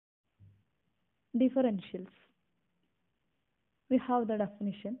Differentials. We have the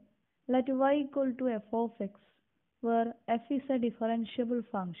definition. Let y equal to f of x, where f is a differentiable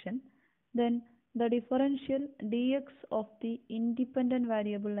function, then the differential dx of the independent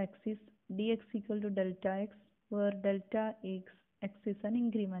variable x is dx equal to delta x, where delta x is an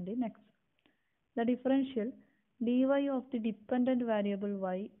increment in x. The differential dy of the dependent variable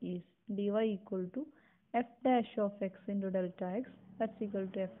y is dy equal to f dash of x into delta x, that's equal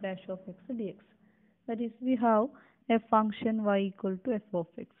to f dash of x dx. That is, we have a function y equal to f of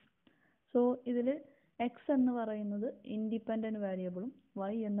x. So, ഇതിൽ x എന്ന് പറയുന്നത് independent വേരിയബിളും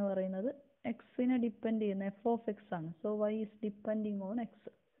y എന്ന് പറയുന്നത് എക്സിനെ depend ചെയ്യുന്ന f of x ആണ്. So, y is depending on x.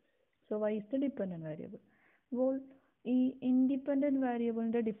 So, y is the dependent variable. അപ്പോൾ ഈ ഇൻഡിപെൻഡൻറ്റ്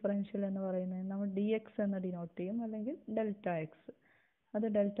വേരിയബിളിൻ്റെ ഡിഫറൻഷ്യൽ എന്ന് പറയുന്നത് നമ്മൾ ഡി എക്സ് എന്ന് ഡിനോട്ട് ചെയ്യും, അല്ലെങ്കിൽ ഡെൽറ്റ എക്സ്. അത്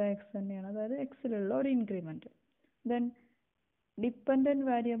ഡെൽറ്റ എക്സ് തന്നെയാണ്, അതായത് എക്സിലുള്ള ഒരു ഇൻക്രിമെൻറ്റ്. ദെൻ ഡിപ്പെൻഡൻറ്റ്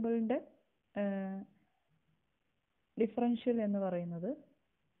വേരിയബിളിൻ്റെ ഡിഫറൻഷ്യൽ എന്ന് പറയുന്നത്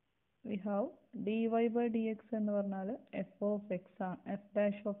we have D Y by D X എന്ന് പറഞ്ഞാൽ എഫ് ഓഫ് എക്സ് ആണ്, എഫ്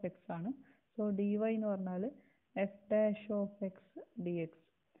ഡാഷ് ഓഫ് എക്സ് ആണ്. സോ ഡി വൈ എന്ന് പറഞ്ഞാൽ F dash of X D X,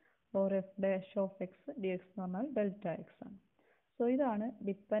 or F dash of X D X എന്ന് പറഞ്ഞാൽ ഡെൽറ്റ എക്സ് ആണ്. So ഇതാണ്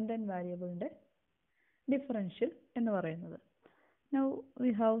ഡിപ്പെൻഡൻറ്റ് വേരിയബിളിൻ്റെ ഡിഫറൻഷ്യൽ എന്ന് പറയുന്നത്. Now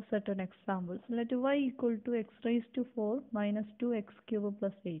we have certain examples. Let y equal to x raised to 4 minus 2x cube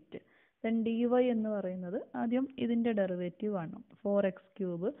plus 8. Then dy എന്ന് പറയുന്നത് ആദ്യം ഇതിൻ്റെ ഡെറിവേറ്റീവ് ആണ്, 4x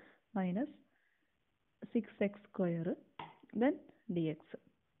cube minus 6x square, then dx.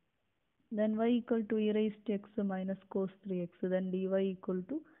 Then y equal to e raised to x minus cos 3x, then dy equal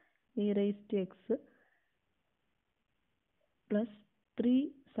to e raised to x plus 3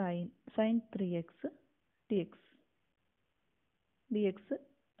 sin 3x dx. dx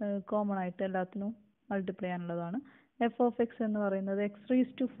common ആയിട്ട് എല്ലാത്തിനും multiply ചെയ്യാനുള്ളതാണ്. F of X എന്ന് പറയുന്നത് X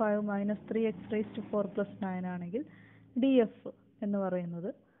raise to 5 minus 3 X raise to 4 plus 9 ആണെങ്കിൽ D F എന്ന് പറയുന്നത്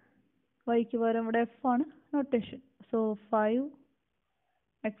വൈക്ക് പകരം ഇവിടെ എഫ് ആണ് notation. So 5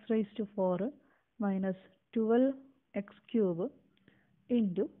 X raise to 4 minus 12 X cube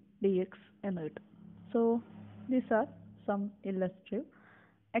into D X എന്ന് കിട്ടും. So these are some illustrative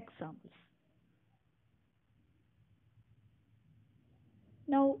examples.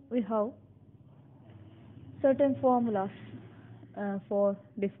 Now we have certain formulas for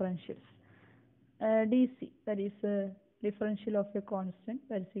differentials. DC, that is differential of a constant,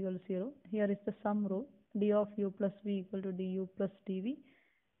 that is equal to 0. Here is the sum rule, d of u plus v equal to du plus dv.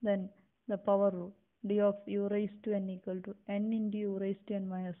 Then the power rule, d of u raised to n equal to n into u raised to n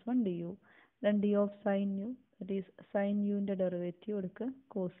minus 1 du. Then d of sin u, that is sin u ന്റെ derivative എടുക്കുക,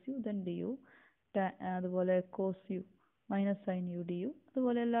 cos u, then du. അതുപോലെ cos u minus sign U D U.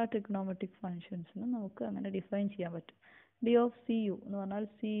 അതുപോലെ എല്ലാ trigonometric ഫങ്ഷൻസിനും നമുക്ക് അങ്ങനെ define ചെയ്യാൻ പറ്റും. D of C U എന്ന് പറഞ്ഞാൽ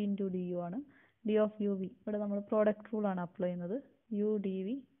സി ഇൻറ്റു ഡി യു ആണ്. ഡി ഓഫ് യു വി, ഇവിടെ നമ്മൾ പ്രോഡക്റ്റ് റൂളാണ് അപ്ലൈ ചെയ്യുന്നത്, U D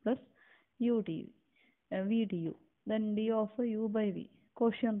V plus U D V D U. Then D of U by V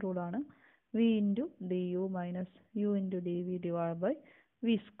quotient റൂളാണ്, V into D U minus U into D V divide by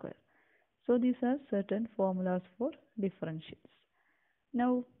V square. So these are certain formulas for differentials.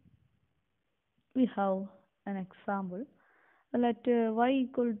 Now we have an example. Let y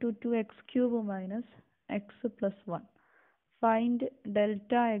equal to 2x cube minus x plus 1. Find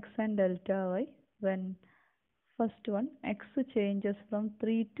delta x and delta y when first one x changes from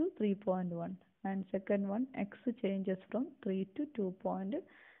 3 to 3.1 and second one x changes from 3 to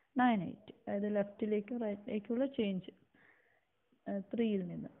 2.98. അതായത് ലെഫ്റ്റിലേക്കും റൈറ്റിലേക്കുള്ള change 3യിൽ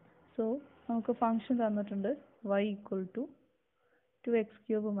നിന്ന്. So നമുക്ക് function തന്നിട്ടുണ്ട് y equal to 2x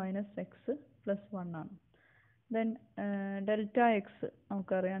cube minus x plus 1 ആണ്. Then delta X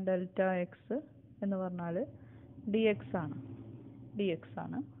നമുക്കറിയാം, delta X എന്ന് പറഞ്ഞാൽ D X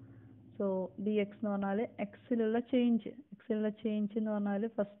ആണ്. So D X എന്ന് പറഞ്ഞാൽ എക്സിലുള്ള ചേഞ്ച് എന്ന് പറഞ്ഞാൽ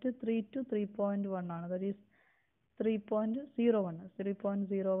ഫസ്റ്റ് 3 to 3.1 ആണ്, that is 3.01.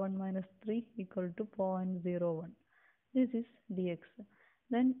 3.01 minus 3 equal to 0.01. This is D X.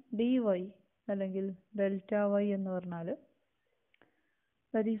 Then D Y അല്ലെങ്കിൽ ഡെൽറ്റ വൈ എന്ന് പറഞ്ഞാൽ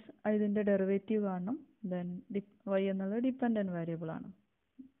ദാറ്റ് ഈസ് ഇതിൻ്റെ ഡെറിവേറ്റീവ് കാണണം. ദെൻ y എന്നുള്ളത് ഡിപ്പെൻഡൻറ്റ് വേരിയബിൾ ആണ്.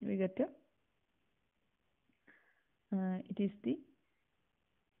 We get it is the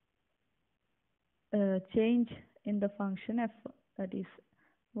change in the function F, that is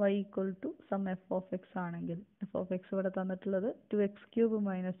y equal to some F of X ആണെങ്കിൽ, F of X ഇവിടെ തന്നിട്ടുള്ളത് 2x cube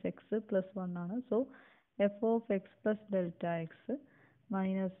minus X plus 1 ആണ്. So F of X plus delta X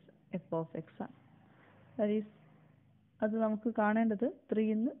minus F of X ആണ്. That is അത് നമുക്ക് കാണേണ്ടത്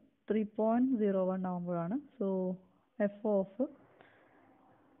 3 3.01 ആകുമ്പോഴാണ്. So F of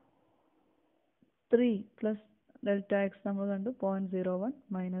 3 plus delta X നമ്മൾ കണ്ടു 0.01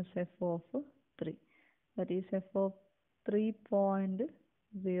 minus F of 3. That is f of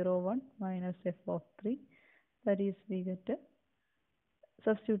 3.01 minus f of 3. That is we get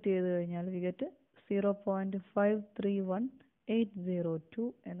substitute we get 0.531802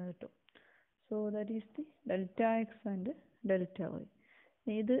 എന്ന് കിട്ടും. So that is the delta x and delta y.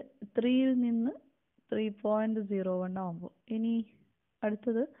 ഇത് 3ൽ നിന്ന് 3.01 ആവുമ്പോൾ ഇനി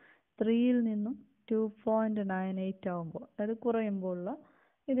അടുത്തത് 3ൽ നിന്നും 2.98 ആവുമ്പോൾ അത് കുറയുമ്പോഴുള്ള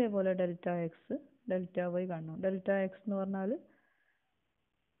ഇതേപോലെ ഡെൽറ്റ എക്സ് ഡെൽറ്റ വൈ കാണും. ഡെൽറ്റ എക്സ് എന്ന് പറഞ്ഞാൽ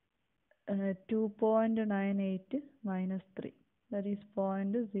 2.98 minus 3. That is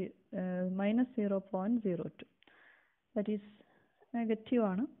minus 0.02. That is negative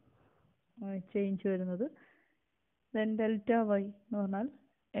ആണ് ചേഞ്ച് വരുന്നത്. ദെൻ ഡെൽറ്റ വൈ എന്ന് പറഞ്ഞാൽ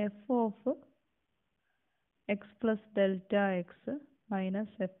F of X plus delta X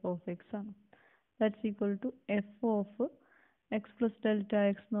minus F of X ആണ്. That's equal to F of X plus delta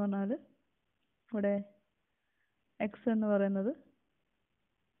X എന്ന് പറഞ്ഞാൽ ഇവിടെ എക്സ് എന്ന് പറയുന്നത്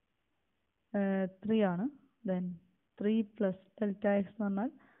 3 ആണ്. ദെൻ 3 പ്ലസ് ഡെൽറ്റ എക്സ് എന്ന് പറഞ്ഞാൽ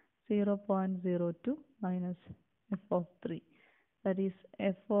 0.02 minus F of 3. That is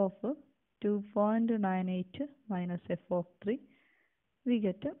F of 2.98 minus f of 3. We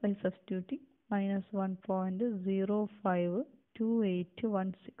get by substituting minus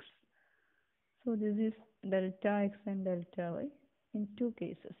 1.052816. So this is delta x and delta y in two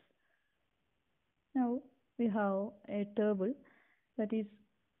cases. Now we have a table, that is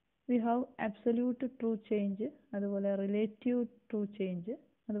we have absolute true change, അതുപോലെ relative true change,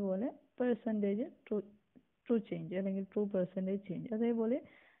 അതുപോലെ percentage true change അല്ലെങ്കിൽ true percentage change. അതേപോലെ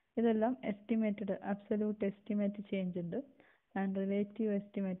ഇതെല്ലാം estimated absolute estimate change ഉണ്ട് and relative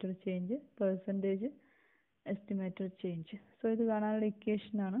estimated change percentage estimated change. So ഇത് കാണാനുള്ള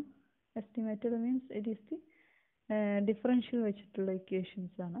ഇക്വേഷനാണ്. Estimated means it is the differential വെച്ചിട്ടുള്ള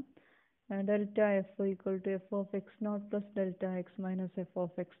equations ആണ്. Delta F equal to F of X not plus delta X minus F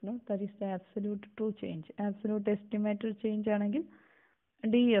of X not. That is the absolute true change. Absolute estimated change ആണെങ്കിൽ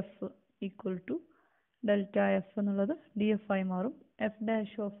D F equal to delta F എന്നുള്ളത് D F ആയി മാറും. F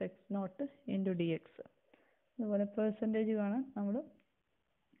dash of X naught into D X. അതുപോലെ percentage കാണാൻ നമ്മൾ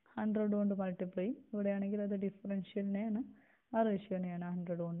 100 കൊണ്ട് multiply ചെയ്യും. ഇവിടെയാണെങ്കിൽ അത് ഡിഫറൻഷ്യലിനെയാണ്, ആ റേഷ്യോനെയാണ്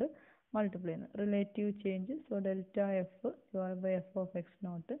 100 കൊണ്ട് മൾട്ടിപ്ലൈ ചെയ്യുന്നത്. Relative change, so delta F by F of X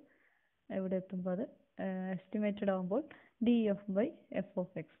not ഇവിടെ എത്തുമ്പോൾ അത് എസ്റ്റിമേറ്റഡ് ആകുമ്പോൾ D F by F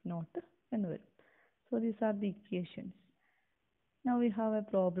of X not എന്ന് വരും. So these are the equations. Now we have a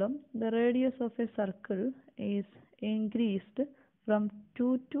problem. The radius of a circle is increased from 2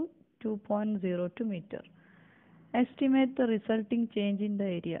 to 2.02 meter. Estimate the resulting change in the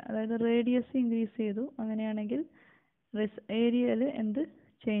area. അതായത് radius increase ചെയ്തു, അങ്ങനെയാണെങ്കിൽ ഏരിയയിൽ എന്ത്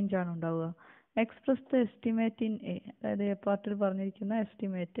change ആണ് ഉണ്ടാവുക? Express the estimate in A, അതായത് A പാർട്ടിൽ പറഞ്ഞിരിക്കുന്ന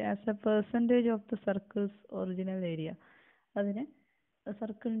estimate as A percentage of the circles original area. അതിനെ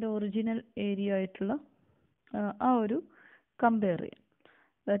സർക്കിളിൻ്റെ ഒറിജിനൽ ഏരിയ ആയിട്ടുള്ള ആ ഒരു കമ്പയർ ചെയ്യാം.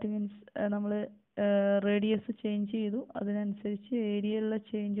 ദാറ്റ് മീൻസ് നമ്മൾ റേഡിയസ് ചേഞ്ച് ചെയ്തു, അതിനനുസരിച്ച് ഏരിയയിലുള്ള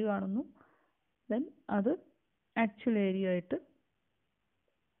ചേഞ്ച് കാണുന്നു. ദെൻ അത് ആക്ച്വൽ ഏരിയ ആയിട്ട്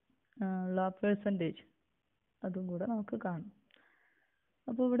ഉള്ള പെർസെൻറ്റേജ് അതും കൂടെ നമുക്ക് കാണും.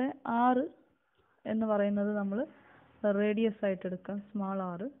 അപ്പോൾ ഇവിടെ 6 എന്ന് പറയുന്നത് നമ്മൾ റേഡിയസ് ആയിട്ട് എടുക്കാം, സ്മാൾ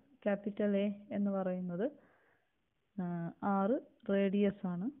ആർ. ക്യാപിറ്റൽ എ എന്ന് പറയുന്നത് 6 റേഡിയസ്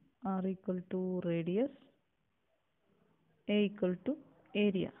ആണ്. R equal to radius, A equal to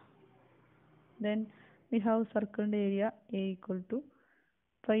area. Then we have circle area A equal to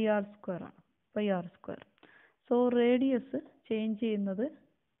pi r square ആണ്, pi r square. So radius change ചെയ്യുന്നത്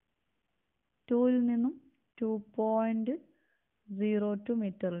 2ൽ നിന്നും 2.02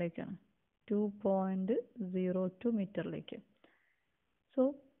 മീറ്ററിലേക്കാണ്, 2.02 മീറ്ററിലേക്ക്. So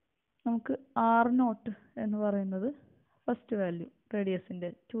നമുക്ക് are not എന്ന് പറയുന്നത് first value റേഡിയസിൻ്റെ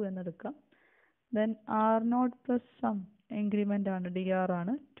 2 എന്നെടുക്കാം. Then are not plus some increment ആണ്, D R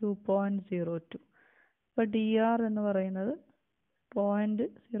ആണ് 2.02. അപ്പോൾ ഡി ആർ എന്ന് പറയുന്നത്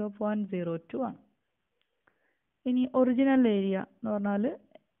 0.02 ആണ്. ഇനി ഒറിജിനൽ ഏരിയ എന്ന് പറഞ്ഞാൽ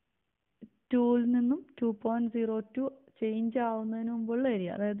 2ൽ നിന്നും 2.02 ചേഞ്ച് ആവുന്നതിന് മുമ്പുള്ള ഏരിയ,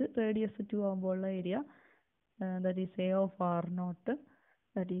 അതായത് radius 2 ആകുമ്പോഴുള്ള area, that is A of are not,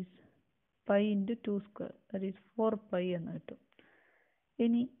 that is pi into 2 square, that is 4 pi എന്ന് കിട്ടും.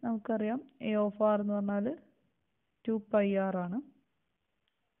 ഇനി നമുക്കറിയാം എ ഓഫ് ആർ എന്ന് പറഞ്ഞാൽ 2 പൈ ആർ ആണ്.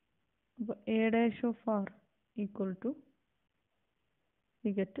 അപ്പോൾ A dash of R equal to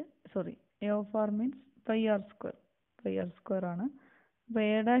A of R means pi R square ആണ്. അപ്പോൾ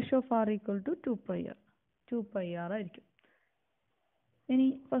A dash of R equal to 2 pi R ആയിരിക്കും. ഇനി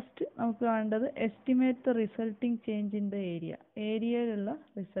ഫസ്റ്റ് നമുക്ക് കാണേണ്ടത് estimate the resulting change in the area, ഏരിയയിലുള്ള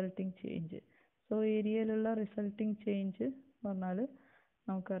resulting change. So ഏരിയയിലുള്ള resulting change പറഞ്ഞാൽ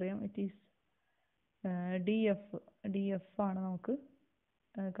നമുക്കറിയാം ഇറ്റ് ഈസ് ഡി എഫ് ആണ് നമുക്ക്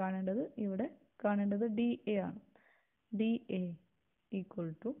കാണേണ്ടത്. ഇവിടെ കാണേണ്ടത് ഡി എ ആണ്. D A equal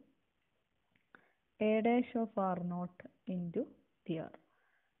to A dash of are naught into D R.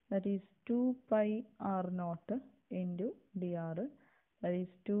 That is 2 pi r naught into dr. That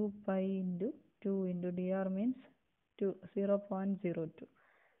is 2 pi into 2 into dr means 0.02.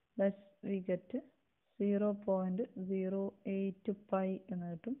 Thus we get 0.08 pi എന്ന്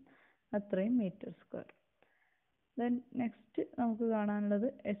കിട്ടും. അത്രയും metre square. Then next നമുക്ക് കാണാനുള്ളത്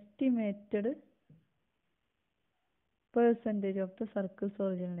estimated percentage of the circle's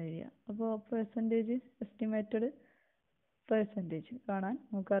original area. അപ്പോൾ estimated percentage കാണാൻ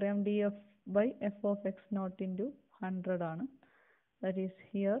നമുക്കറിയാം D F by F of X naught into 100 ആണ്. That is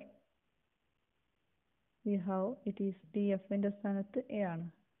here we have it is D എഫിൻ്റെ സ്ഥാനത്ത് എ ആണ്.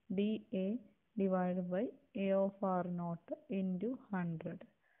 D A divide by A of are naught into 100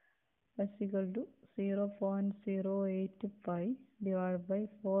 that's equal to 0.08 pi divide by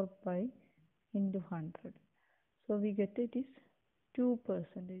 4 pi into 100. So we get it is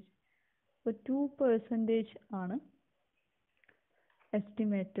 2%. അപ്പോൾ 2% ആണ്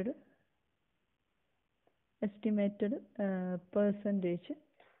estimated percentage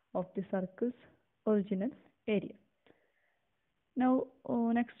of the circle's original area. Now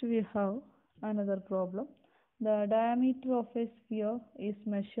next we have another problem. The diameter of a sphere is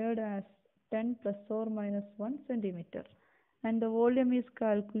measured as 10 plus or minus 1 centimeter and the volume is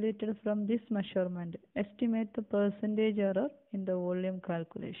calculated from this measurement. Estimate the percentage error in the volume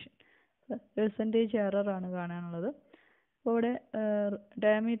calculation. Percentage error ആണ് കാണാനുള്ളത്. അപ്പോൾ ഇവിടെ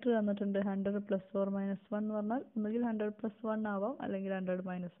diameter തന്നിട്ടുണ്ട് 100 plus or minus 1 എന്ന് പറഞ്ഞാൽ ഒന്നുകിൽ 100 plus 1 ആവാം അല്ലെങ്കിൽ 100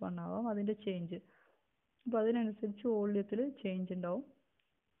 മൈനസ് 1 ആവാം അതിൻ്റെ ചേഞ്ച്. അപ്പോൾ അതിനനുസരിച്ച് വോള്യത്തിൽ ചേഞ്ച് ഉണ്ടാവും.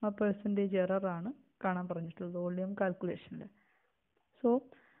 ആ പെർസെൻറ്റേജ് എറർ ആണ് കാണാൻ പറഞ്ഞിട്ടുള്ളത് വോള്യം കാൽക്കുലേഷനിൽ. സോ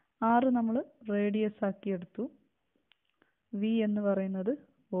 6 നമ്മൾ റേഡിയസ് ആക്കി എടുത്തു. വി എന്ന് പറയുന്നത്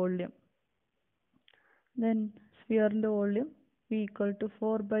volume. Then സ്ഫിയറിൻ്റെ volume V equal to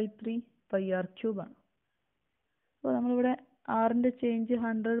 4/3 pi R cube ആണ്. അപ്പോൾ നമ്മളിവിടെ ആറിൻ്റെ ചേഞ്ച്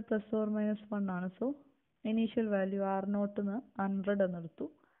 100 പ്ലസ് ഓർ മൈനസ് 1 ആണ്. So initial value R നോട്ടിന്ന് 100 എന്നെടുത്തു.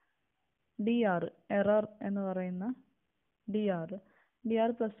 D R error എന്ന് പറയുന്ന D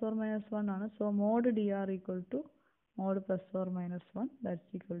R plus or minus 1 ആണ്. So mode D R equal to mode plus or minus 1 that's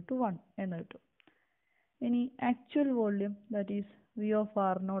equal to 1 എന്ന് കിട്ടും. ഇനി actual volume that is V of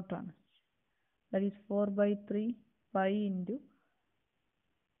are not ആണ്. That is 4/3 pi into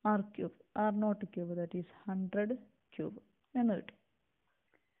R cube are not cube that is 100 cube എന്ന് കിട്ടും.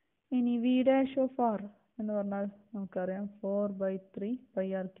 ഇനി V dash of R എന്ന് പറഞ്ഞാൽ നമുക്കറിയാം 4/3 പൈ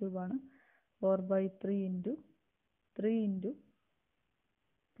ആർ ക്യൂബ് ആണ്. 4/3 into 3 into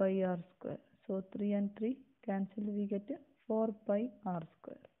pi R square. So 3 and 3 cancel, we get 4 pi r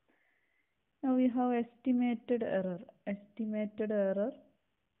square. Now we have estimated error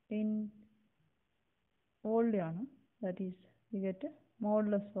in volume, that is we get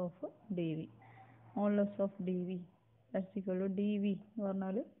modulus of dv. Modulus of dv that's equal to dv എന്ന്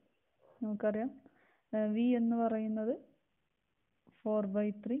പറഞ്ഞാൽ നമുക്കറിയാം v എന്ന് പറയുന്നത്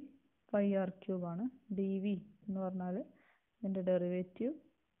 4/3 pi R cube ആണ്. dv എന്ന് പറഞ്ഞാൽ ഇതിൻ്റെ derivative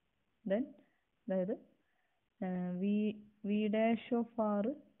then അതായത് V dash of R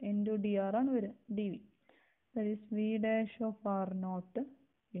into D R ആണ് വരിക dv. That is V dash of are naught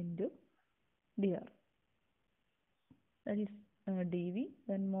into D R that is dv.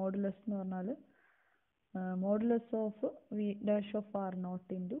 Then modulus എന്ന് പറഞ്ഞാൽ modulus of V dash of are naught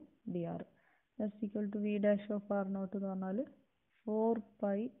into D R that's equal to V dash of are not എന്ന് പറഞ്ഞാൽ 4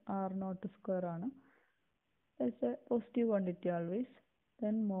 pi r naught square ആണ്. That's A positive quantity always.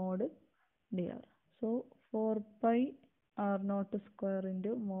 Then mode D R. So 4 pi r naught square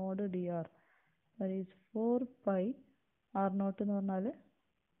into mode D R that is 4 pi r naught എന്ന് പറഞ്ഞാൽ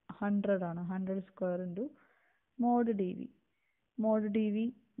 100 ആണ്. 100 square into mode D V. Mode D V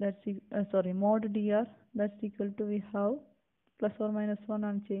mode D R that's equal to we have plus or minus 1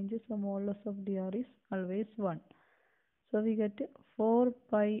 ആണ് change. So modulus of D R is always 1. So we get 4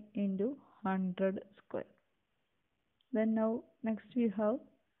 pi into 100 square. Then now next we have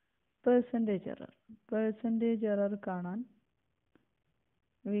percentage error. Percentage error കാണാൻ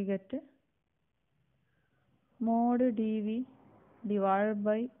we get mod dv divided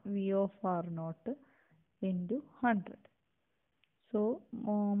by v of r naught into 100. So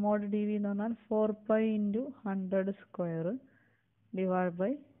mod dv എന്ന് പറഞ്ഞാൽ 4 pi into 100 square divided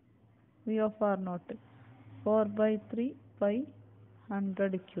by v of r naught 4/3 pi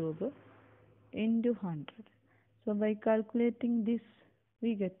 100 cube into 100. So by calculating this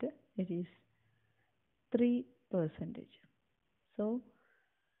we get it is 3%. So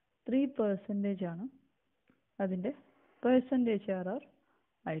 3% ആണ് അതിൻ്റെ percentage error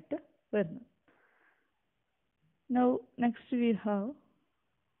ആയിട്ട് വരുന്നത്. Now next we have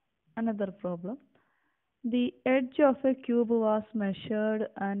another problem. The edge of a cube was measured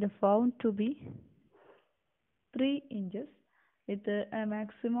and found to be 3 inches with a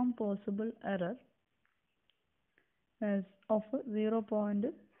maximum possible error as of 0.02.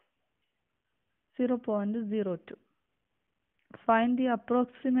 Find the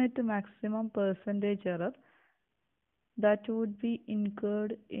approximate maximum percentage error that would be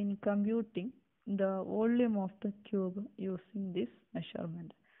incurred in computing the volume of the cube using this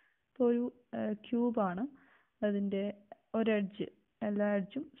measurement. ഇപ്പോൾ ഒരു ക്യൂബാണ്, അതിൻ്റെ ഒരെഡ്ജ്, എല്ലാ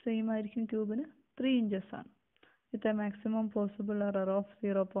എഡ്ജും same ആയിരിക്കും, ക്യൂബിന് 3 inches ആണ്, with a maximum possible error of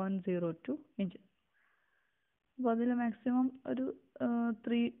 0.02 inches. അപ്പോൾ അതിൽ maximum ഒരു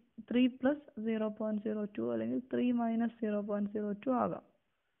 3 plus 0.02 അല്ലെങ്കിൽ 3 മൈനസ് 0.02 ആകാം.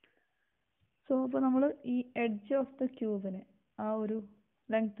 സോ അപ്പോൾ നമ്മൾ ഈ എഡ്ജ് ഓഫ് ദ ക്യൂബിന് ആ ഒരു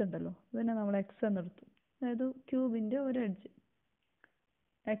ലെങ്ത് ഉണ്ടല്ലോ, അതിനെ നമ്മൾ എക്സ് എന്നെടുത്തു. അതായത് ക്യൂബിൻ്റെ ഒരു edge,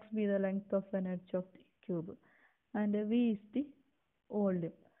 x be the length of an edge of the cube and v is the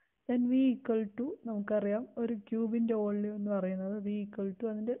volume. Then v equal to, നമുക്കറിയാം ഒരു ക്യൂബിൻ്റെ വോള്യൂം എന്ന് പറയുന്നത് v equal to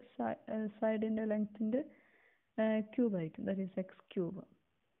അതിൻ്റെ സൈഡിൻ്റെ ലെങ്ത്തിൻ്റെ ക്യൂബ് ആയിരിക്കും, that is x cube.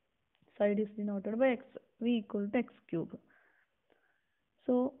 Side is denoted by x, v equal to x cube.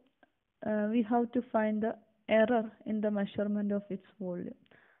 So we have to find the error in the measurement of its volume.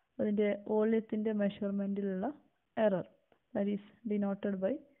 അതിൻ്റെ വോള്യത്തിൻ്റെ മെഷർമെൻറ്റിലുള്ള error, that is denoted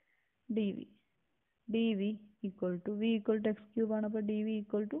by dv. dv equal to v equal to x cube ആണ്, അപ്പോൾ dv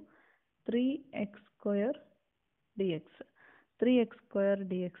equal to 3x square dx. 3x square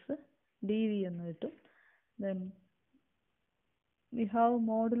dx dv എന്ന് കിട്ടും. Then we have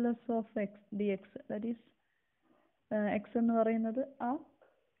modulus of x dx, that is x എന്ന് പറയുന്നത് ആ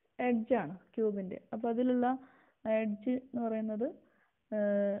എഡ്ജാണ് ക്യൂബിൻ്റെ. അപ്പോൾ അതിലുള്ള edge എന്ന് പറയുന്നത്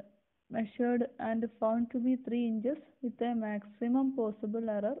measured and found to be 3 inches with a maximum possible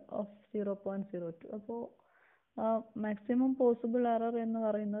error of 0.02. അപ്പോൾ maximum possible error എന്ന്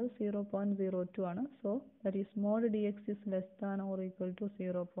പറയുന്നത് 0.02 ആണ്. So that is mod dx is less than or equal to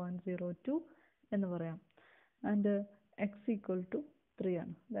 0.02 എന്ന് പറയാം. And x equal to 3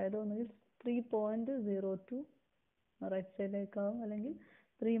 ആണ്. അതായത് ഒന്നുകിൽ 3.02 റൈറ്റ് സൈഡിലേക്കാവും, അല്ലെങ്കിൽ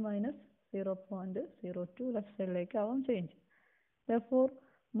 3 minus 0.02 left സൈഡിലേക്കാവും change. Therefore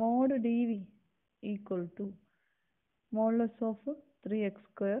mod dv equal to modulus of 3x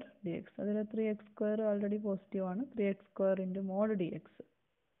square dx. അതിൽ 3x square ആൾറെഡി പോസിറ്റീവ് ആണ്, 3x square into mod dx.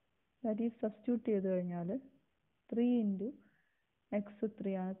 That is substitute ചെയ്ത് കഴിഞ്ഞാൽ 3 into x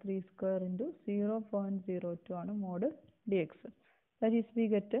 3 ആണ്, 3 square into 0.02 ആണ് mod dx. That is we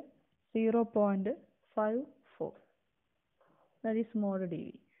get 0.54. That is mod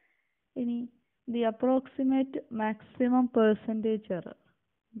dv. ഇനി the approximate maximum percentage error.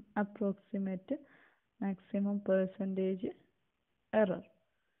 Approximate maximum percentage error.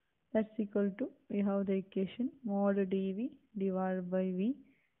 That's equal to, we have the equation mod dv divided by v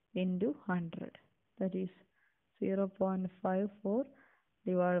into 100. That is 0.54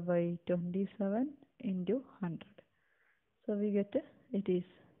 divided by 27 into 100. So we get it is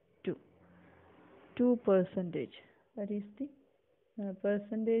 2%. That is the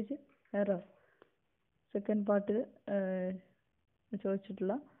percentage error. Second പാർട്ടിൽ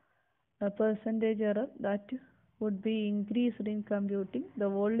ചോദിച്ചിട്ടുള്ള percentage error that would be increased in computing the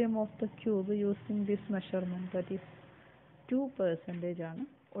volume of the cube using this measurement, that is 2% ആണ്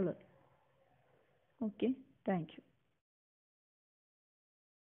ഉള്ളത്. Okay, thank you.